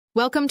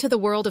Welcome to the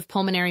world of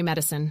pulmonary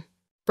medicine.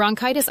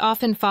 Bronchitis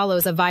often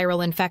follows a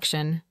viral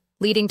infection,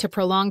 leading to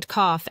prolonged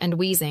cough and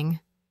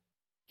wheezing.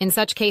 In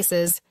such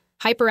cases,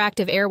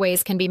 hyperactive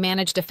airways can be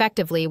managed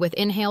effectively with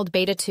inhaled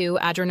beta-2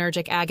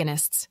 adrenergic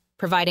agonists,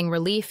 providing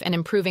relief and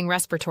improving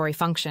respiratory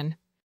function.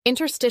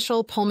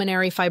 Interstitial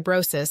pulmonary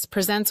fibrosis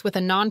presents with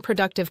a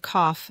non-productive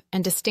cough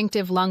and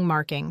distinctive lung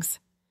markings.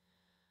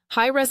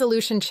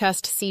 High-resolution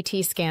chest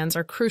CT scans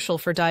are crucial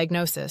for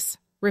diagnosis,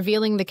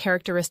 revealing the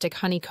characteristic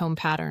honeycomb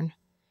pattern.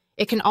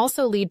 It can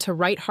also lead to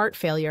right heart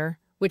failure,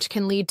 which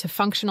can lead to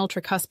functional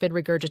tricuspid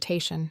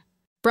regurgitation.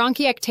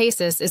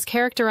 Bronchiectasis is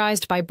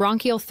characterized by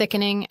bronchial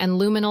thickening and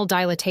luminal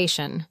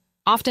dilatation,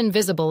 often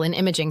visible in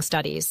imaging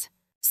studies.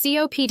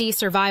 COPD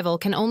survival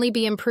can only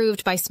be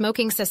improved by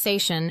smoking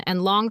cessation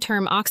and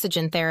long-term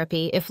oxygen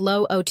therapy if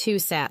low O2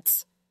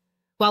 sats.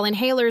 While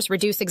inhalers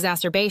reduce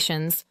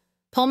exacerbations,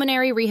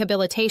 pulmonary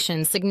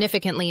rehabilitation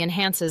significantly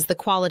enhances the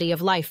quality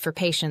of life for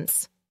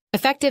patients.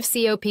 Effective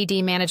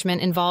COPD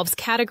management involves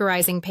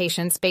categorizing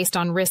patients based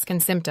on risk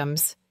and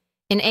symptoms.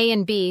 In A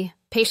and B,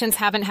 patients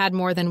haven't had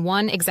more than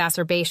one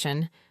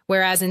exacerbation,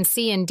 whereas in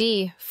C and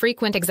D,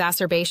 frequent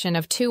exacerbation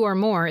of 2 or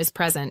more is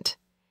present.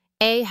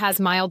 A has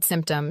mild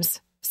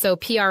symptoms, so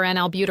PRN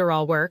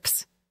albuterol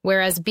works,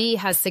 whereas B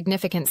has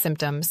significant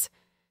symptoms,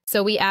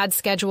 so we add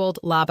scheduled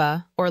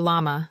LABA or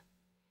LAMA.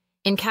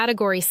 In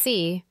category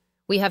C,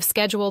 we have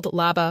scheduled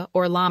LABA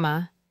or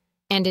LAMA,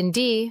 and in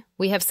D,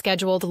 we have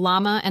scheduled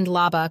LAMA and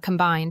LABA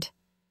combined.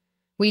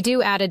 We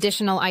do add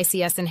additional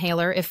ICS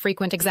inhaler if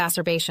frequent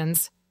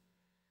exacerbations.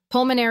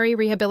 Pulmonary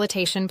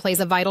rehabilitation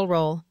plays a vital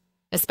role,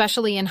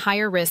 especially in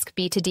higher-risk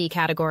B to D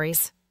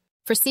categories.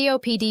 For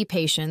COPD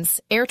patients,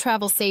 air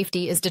travel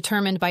safety is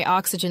determined by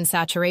oxygen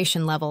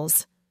saturation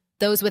levels.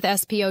 Those with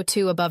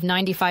SpO2 above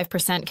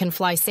 95% can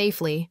fly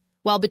safely,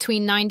 while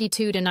between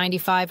 92 to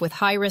 95 with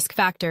high risk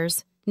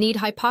factors need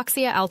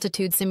hypoxia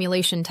altitude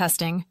simulation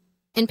testing.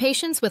 In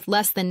patients with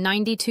less than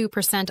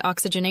 92%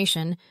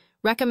 oxygenation,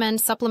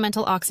 recommend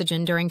supplemental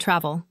oxygen during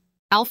travel.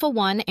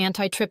 Alpha-1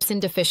 antitrypsin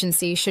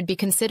deficiency should be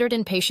considered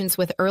in patients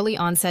with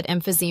early-onset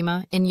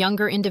emphysema in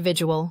younger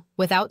individual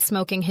without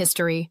smoking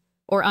history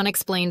or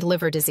unexplained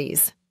liver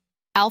disease.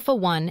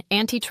 Alpha-1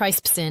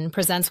 antitrypsin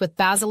presents with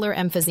basilar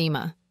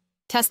emphysema.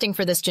 Testing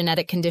for this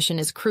genetic condition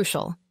is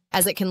crucial,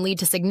 as it can lead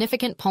to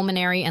significant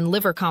pulmonary and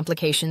liver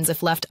complications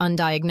if left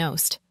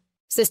undiagnosed.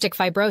 Cystic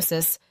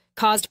fibrosis,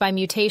 caused by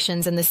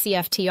mutations in the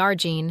CFTR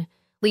gene,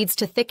 leads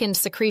to thickened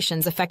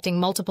secretions affecting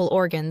multiple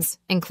organs,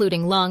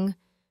 including lung,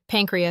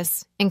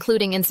 pancreas,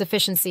 including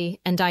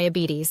insufficiency, and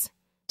diabetes.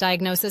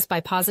 Diagnosis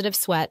by positive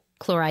sweat,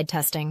 chloride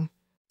testing.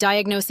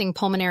 Diagnosing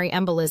pulmonary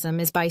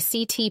embolism is by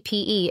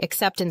CTPE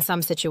except in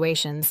some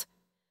situations.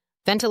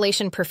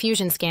 Ventilation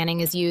perfusion scanning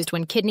is used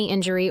when kidney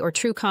injury or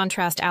true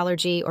contrast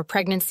allergy or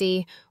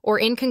pregnancy or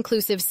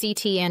inconclusive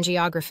CT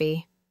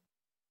angiography.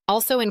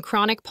 Also in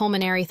chronic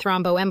pulmonary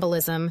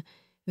thromboembolism,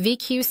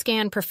 VQ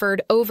scan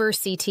preferred over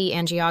CT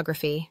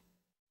angiography.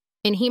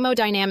 In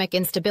hemodynamic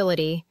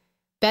instability,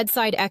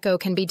 bedside echo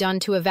can be done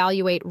to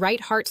evaluate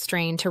right heart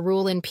strain to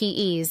rule in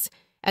PEs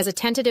as a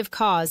tentative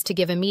cause to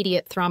give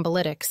immediate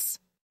thrombolytics.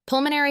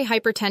 Pulmonary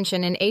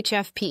hypertension in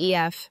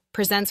HFpEF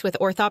presents with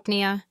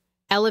orthopnea,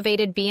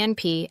 elevated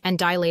BNP, and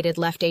dilated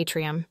left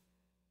atrium.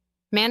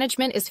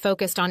 Management is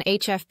focused on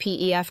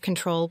HFpEF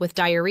control with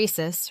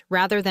diuresis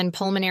rather than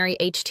pulmonary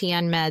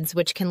HTN meds,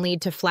 which can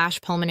lead to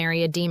flash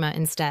pulmonary edema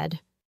instead.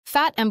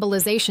 Fat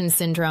embolization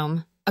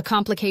syndrome, a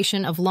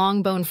complication of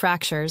long bone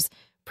fractures,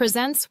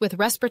 presents with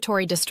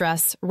respiratory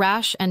distress,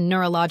 rash, and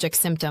neurologic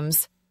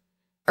symptoms.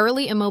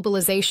 Early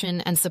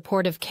immobilization and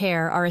supportive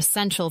care are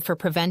essential for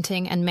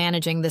preventing and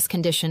managing this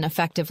condition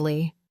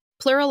effectively.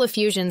 Pleural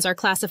effusions are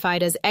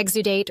classified as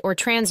exudate or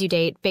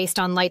transudate based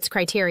on Light's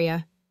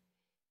criteria.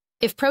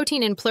 If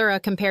protein in pleura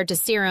compared to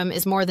serum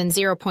is more than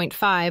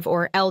 0.5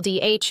 or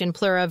LDH in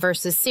pleura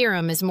versus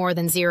serum is more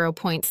than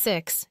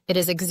 0.6, it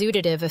is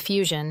exudative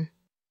effusion.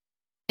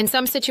 In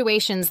some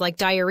situations like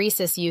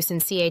diuresis use in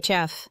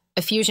CHF,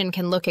 effusion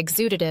can look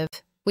exudative.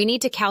 We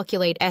need to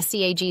calculate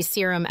SCAG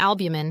serum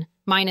albumin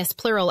minus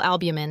pleural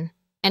albumin,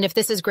 and if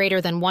this is greater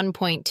than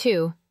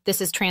 1.2, this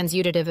is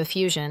transudative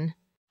effusion.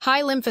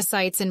 High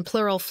lymphocytes in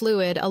pleural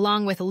fluid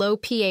along with low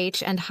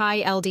pH and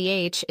high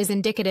LDH is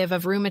indicative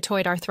of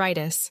rheumatoid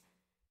arthritis.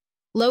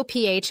 Low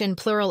pH in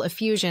pleural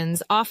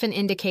effusions often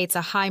indicates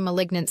a high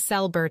malignant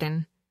cell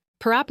burden.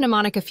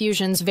 Parapneumonic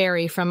effusions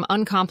vary from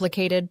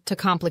uncomplicated to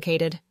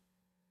complicated.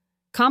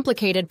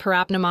 Complicated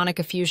parapneumonic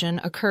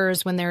effusion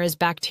occurs when there is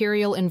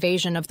bacterial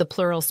invasion of the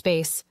pleural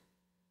space.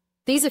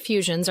 These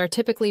effusions are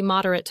typically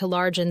moderate to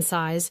large in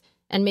size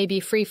and may be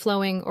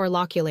free-flowing or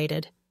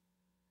loculated.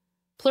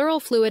 Pleural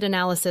fluid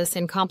analysis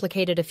in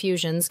complicated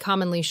effusions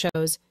commonly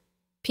shows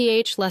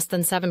pH less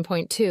than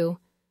 7.2,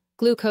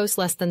 glucose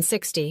less than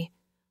 60,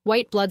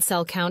 white blood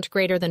cell count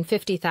greater than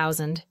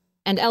 50,000,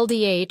 and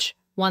LDH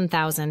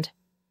 1,000.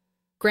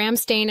 Gram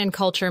stain and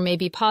culture may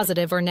be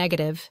positive or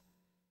negative.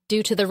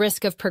 Due to the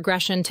risk of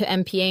progression to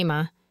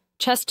empyema,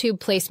 chest tube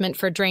placement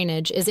for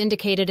drainage is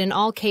indicated in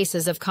all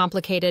cases of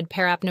complicated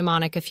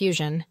parapneumonic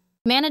effusion.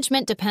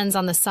 Management depends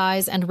on the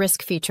size and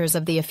risk features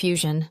of the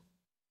effusion.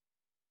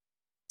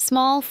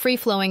 Small,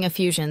 free-flowing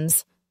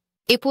effusions,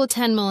 equal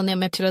 10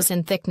 mm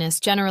in thickness,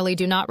 generally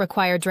do not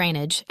require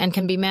drainage and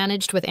can be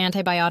managed with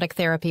antibiotic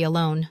therapy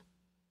alone.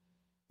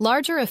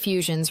 Larger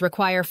effusions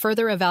require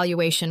further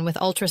evaluation with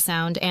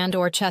ultrasound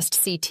and/or chest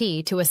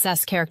CT to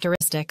assess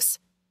characteristics.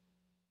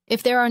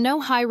 If there are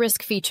no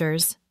high-risk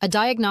features, a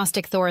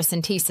diagnostic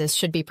thoracentesis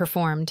should be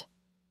performed.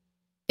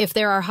 If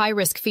there are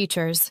high-risk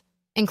features,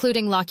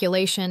 including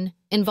loculation,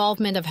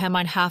 involvement of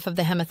half of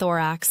the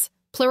hemithorax,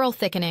 pleural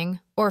thickening,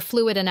 or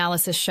fluid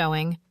analysis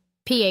showing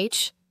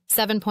pH,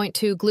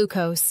 7.2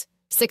 glucose,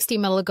 60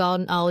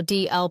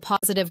 mg/dl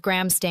positive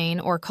gram stain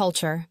or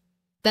culture,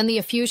 then the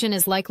effusion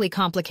is likely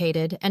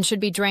complicated and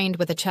should be drained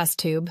with a chest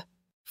tube.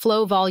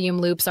 Flow volume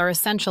loops are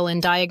essential in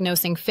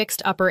diagnosing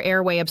fixed upper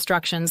airway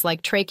obstructions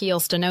like tracheal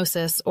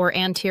stenosis or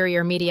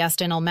anterior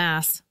mediastinal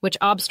mass, which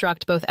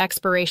obstruct both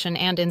expiration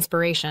and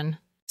inspiration.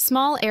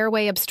 Small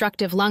airway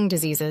obstructive lung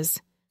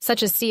diseases,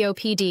 such as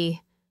COPD,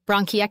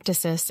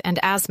 bronchiectasis, and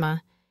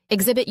asthma,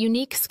 exhibit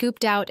unique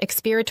scooped-out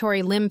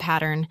expiratory limb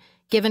pattern,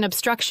 given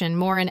obstruction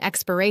more in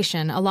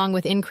expiration along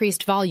with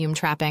increased volume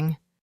trapping.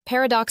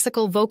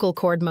 Paradoxical vocal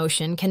cord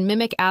motion can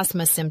mimic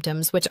asthma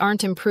symptoms which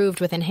aren't improved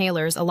with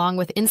inhalers along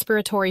with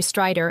inspiratory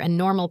stridor and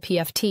normal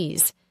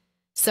PFTs.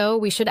 So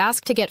we should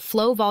ask to get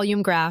flow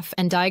volume graph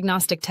and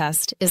diagnostic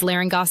test is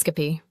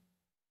laryngoscopy.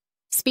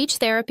 Speech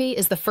therapy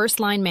is the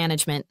first-line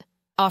management,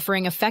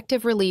 offering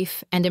effective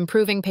relief and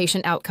improving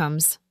patient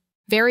outcomes.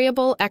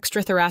 Variable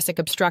extrathoracic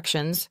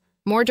obstructions,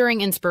 more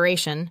during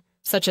inspiration,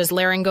 such as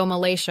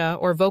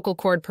laryngomalacia or vocal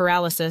cord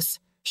paralysis,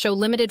 show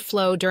limited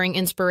flow during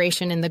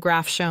inspiration in the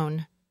graph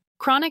shown.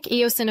 Chronic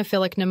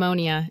eosinophilic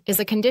pneumonia is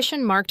a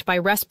condition marked by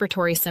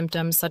respiratory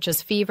symptoms such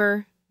as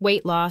fever,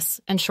 weight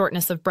loss, and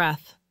shortness of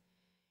breath.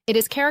 It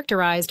is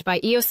characterized by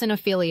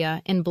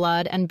eosinophilia in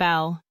blood and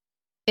bowel.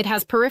 It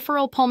has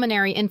peripheral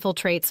pulmonary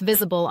infiltrates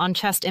visible on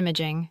chest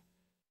imaging.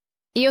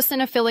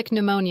 Eosinophilic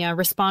pneumonia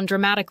respond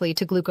dramatically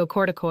to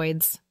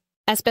glucocorticoids.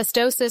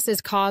 Asbestosis is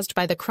caused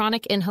by the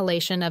chronic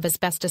inhalation of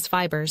asbestos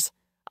fibers,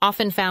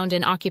 often found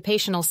in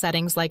occupational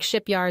settings like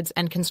shipyards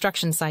and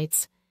construction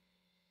sites.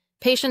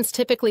 Patients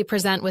typically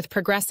present with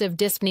progressive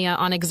dyspnea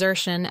on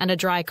exertion and a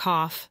dry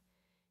cough.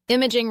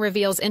 Imaging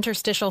reveals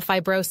interstitial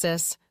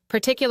fibrosis,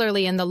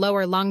 particularly in the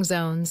lower lung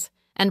zones,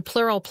 and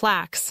pleural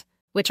plaques,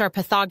 which are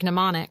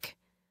pathognomonic.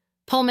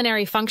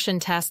 Pulmonary function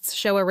tests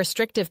show a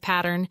restrictive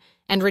pattern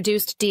and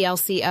reduced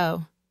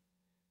DLCO.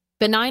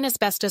 Benign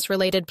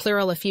asbestos-related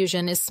pleural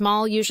effusion is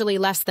small, usually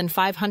less than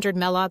 500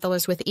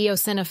 ml with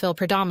eosinophil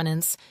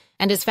predominance,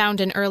 and is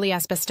found in early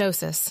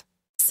asbestosis.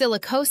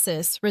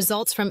 Silicosis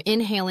results from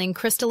inhaling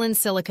crystalline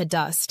silica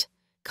dust,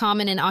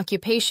 common in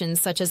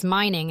occupations such as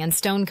mining and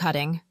stone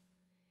cutting.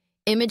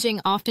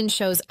 Imaging often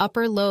shows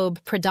upper lobe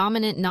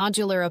predominant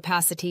nodular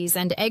opacities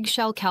and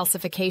eggshell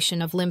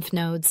calcification of lymph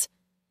nodes.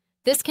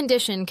 This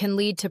condition can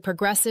lead to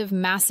progressive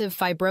massive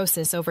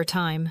fibrosis over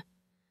time.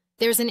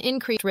 There's an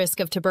increased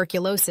risk of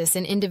tuberculosis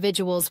in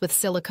individuals with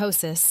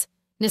silicosis,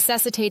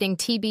 necessitating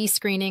TB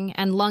screening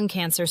and lung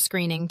cancer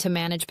screening to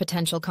manage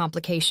potential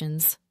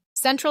complications.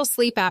 Central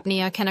sleep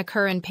apnea can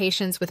occur in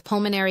patients with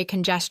pulmonary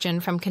congestion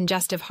from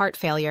congestive heart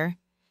failure,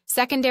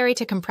 secondary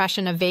to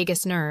compression of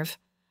vagus nerve,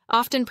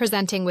 often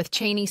presenting with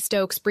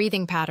Cheney-Stokes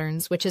breathing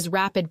patterns, which is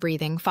rapid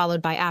breathing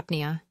followed by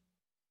apnea.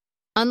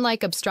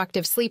 Unlike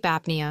obstructive sleep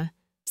apnea,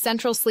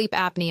 central sleep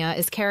apnea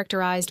is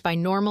characterized by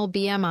normal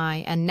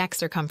BMI and neck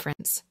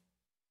circumference.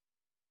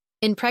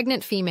 In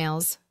pregnant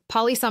females,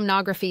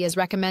 polysomnography is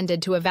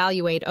recommended to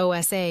evaluate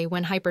OSA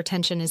when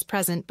hypertension is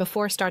present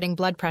before starting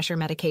blood pressure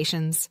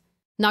medications.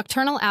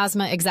 Nocturnal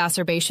asthma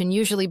exacerbation,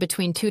 usually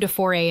between 2 to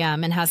 4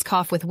 a.m. and has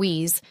cough with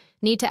wheeze,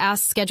 need to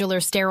ask scheduler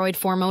steroid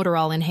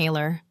formoterol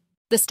inhaler.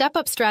 The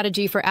step-up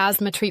strategy for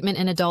asthma treatment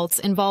in adults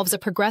involves a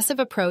progressive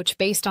approach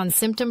based on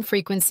symptom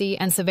frequency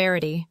and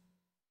severity.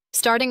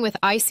 Starting with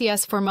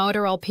ICS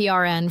formoterol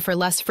PRN for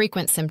less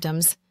frequent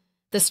symptoms,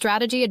 the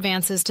strategy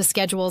advances to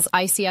schedules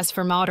ICS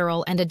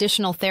formoterol and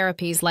additional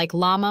therapies like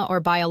LAMA or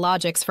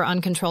biologics for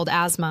uncontrolled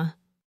asthma.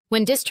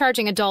 When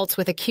discharging adults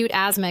with acute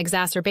asthma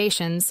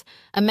exacerbations,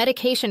 a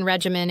medication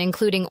regimen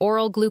including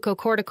oral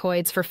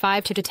glucocorticoids for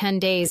 5 to 10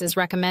 days is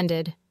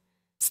recommended.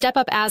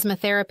 Step-up asthma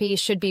therapy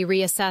should be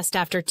reassessed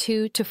after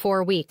 2 to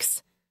 4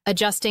 weeks,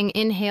 adjusting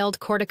inhaled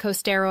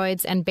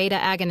corticosteroids and beta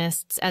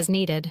agonists as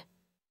needed.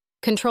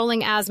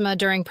 Controlling asthma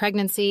during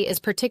pregnancy is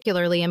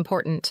particularly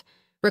important,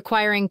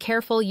 requiring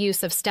careful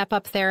use of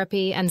step-up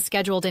therapy and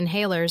scheduled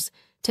inhalers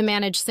to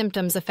manage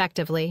symptoms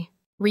effectively.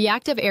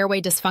 Reactive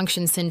airway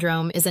dysfunction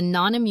syndrome is a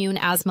non-immune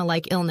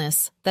asthma-like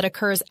illness that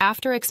occurs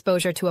after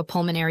exposure to a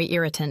pulmonary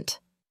irritant.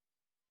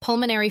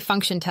 Pulmonary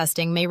function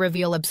testing may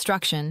reveal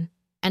obstruction,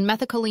 and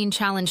methacholine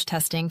challenge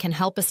testing can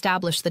help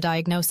establish the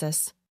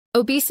diagnosis.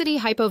 Obesity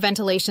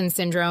hypoventilation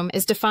syndrome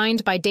is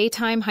defined by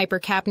daytime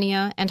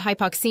hypercapnia and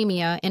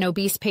hypoxemia in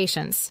obese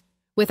patients,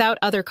 without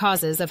other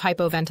causes of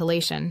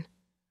hypoventilation.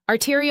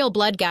 Arterial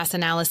blood gas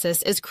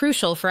analysis is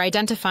crucial for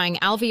identifying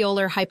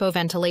alveolar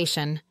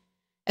hypoventilation.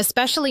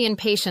 especially in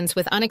patients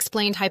with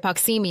unexplained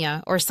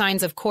hypoxemia or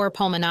signs of cor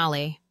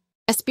pulmonale.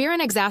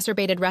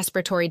 Aspirin-exacerbated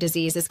respiratory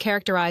disease is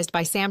characterized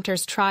by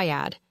Samter's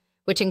triad,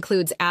 which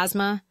includes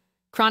asthma,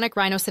 chronic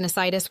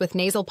rhinosinusitis with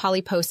nasal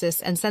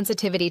polyposis, and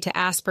sensitivity to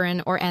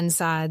aspirin or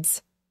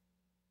NSAIDs.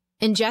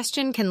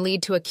 Ingestion can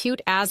lead to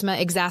acute asthma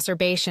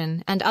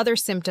exacerbation and other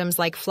symptoms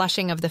like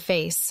flushing of the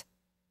face.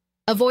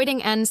 Avoiding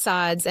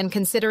NSAIDs and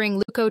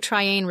considering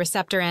leukotriene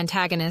receptor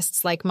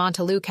antagonists like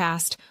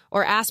montelukast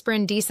or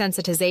aspirin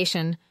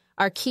desensitization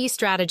are key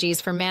strategies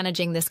for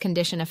managing this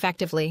condition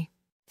effectively.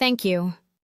 Thank you.